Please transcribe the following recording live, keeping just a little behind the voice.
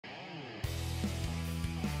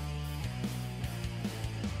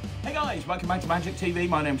Hey guys, welcome back to Magic TV.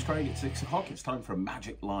 My name's Craig. It's 6 o'clock. It's time for a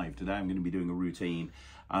Magic Live. Today I'm going to be doing a routine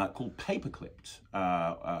called Paperclipped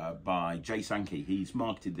by Sankey. He's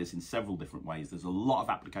marketed this in several different ways. There's a lot of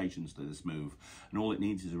applications to this move, and all it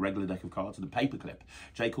needs is a regular deck of cards and a paperclip.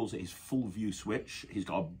 Jay calls it his full view switch. He's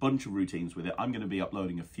got a bunch of routines with it. I'm going to be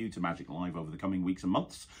uploading a few to Magic Live over the coming weeks and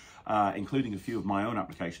months, including a few of my own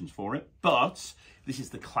applications for it. But this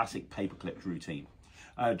is the classic paperclipped routine.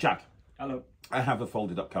 Jack. Hello. I have a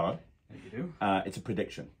folded up card. There you do. It's a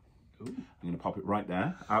prediction. Ooh. I'm going to pop it right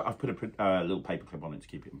there. I've put a little paper clip on it to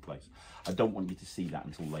keep it in place. I don't want you to see that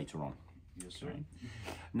until later on. Yes, sir. Okay.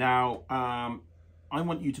 Now, I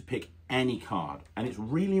want you to pick any card. And it's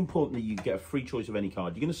really important that you get a free choice of any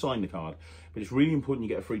card. You're going to sign the card, but it's really important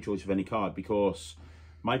you get a free choice of any card because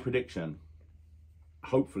my prediction,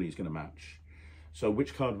 hopefully, is going to match. So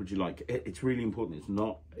which card would you like? It's really important. It's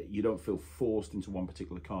not, you don't feel forced into one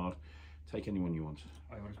particular card. Take anyone you want.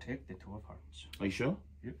 I will take the Two of Hearts. Are you sure?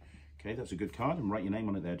 Yep. Okay, that's a good card. And write your name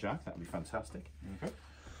on it there, Jack. That'd be fantastic. Okay.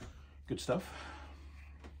 Good stuff.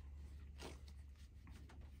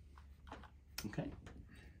 Okay.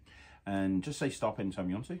 And just say stop anytime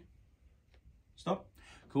you want to. Stop.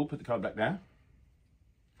 Cool, put the card back there.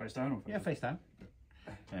 Face down or face Yeah, up? face down.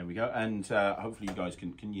 There we go. And hopefully you guys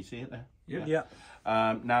can you see it there? Yeah.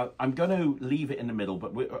 Now, I'm going to leave it in the middle,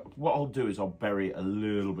 but what I'll do is I'll bury it a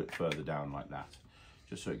little bit further down like that,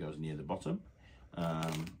 just so it goes near the bottom.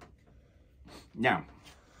 Now,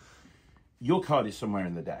 your card is somewhere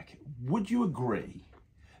in the deck. Would you agree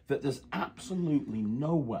that there's absolutely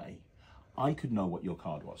no way I could know what your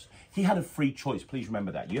card was? He had a free choice. Please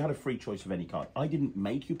remember that. You had a free choice of any card. I didn't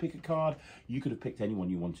make you pick a card. You could have picked anyone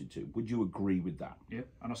you wanted to. Would you agree with that? Yeah,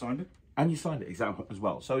 and I signed it. And you signed it exactly as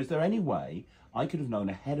well. So is there any way I could have known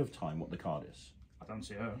ahead of time what the card is? I don't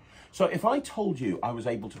see how. So if I told you I was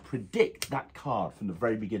able to predict that card from the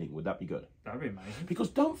very beginning, would that be good? That would be amazing. Because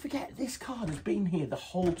don't forget, this card has been here the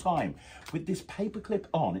whole time. With this paperclip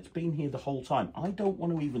on, it's been here the whole time. I don't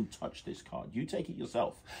want to even touch this card. You take it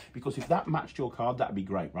yourself. Because if that matched your card, that'd be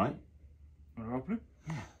great, right? Want to open it?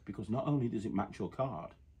 Yeah. Because not only does it match your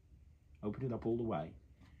card, open it up all the way.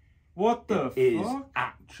 What the fuck? It is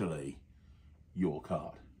actually your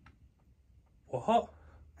card. What?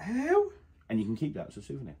 How? And you can keep that as a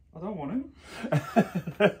souvenir. I don't want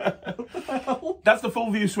to. That's the full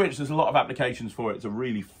view switch. There's a lot of applications for it. It's a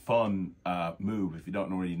really fun move. If you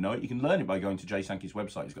don't already know it, you can learn it by going to Sankey's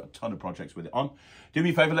website. He's got a ton of projects with it on. Do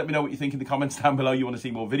me a favor, let me know what you think in the comments down below. You want to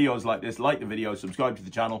see more videos like this, like the video, subscribe to the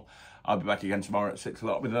channel. I'll be back again tomorrow at 6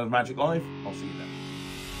 o'clock with another Magic Live. I'll see you then.